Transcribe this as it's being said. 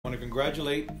I want to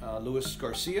congratulate Luis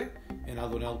Garcia and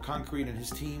Adonel Concrete and his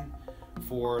team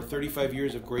for 35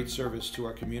 years of great service to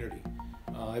our community.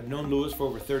 I've known Luis for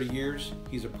over 30 years.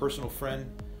 He's a personal friend,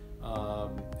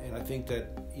 and I think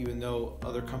that even though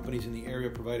other companies in the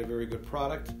area provide a very good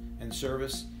product and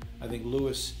service, I think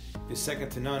Luis is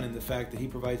second to none in the fact that he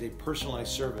provides a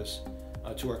personalized service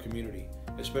to our community,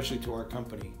 especially to our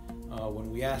company.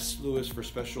 When we ask Luis for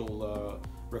special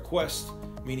requests,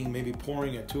 meaning maybe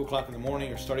pouring at 2 o'clock in the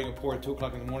morning or starting a pour at 2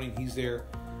 o'clock in the morning, he's there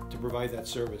to provide that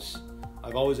service.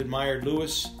 I've always admired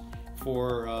Luis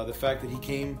for the fact that he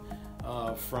came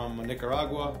from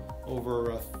Nicaragua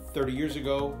over 30 years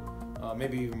ago,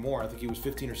 maybe even more. I think he was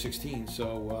 15 or 16.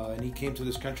 And he came to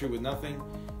this country with nothing,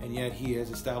 and yet he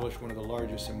has established one of the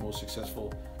largest and most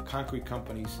successful concrete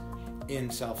companies in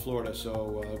South Florida.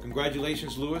 So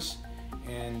congratulations, Luis,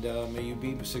 and may you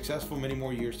be successful many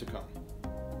more years to come.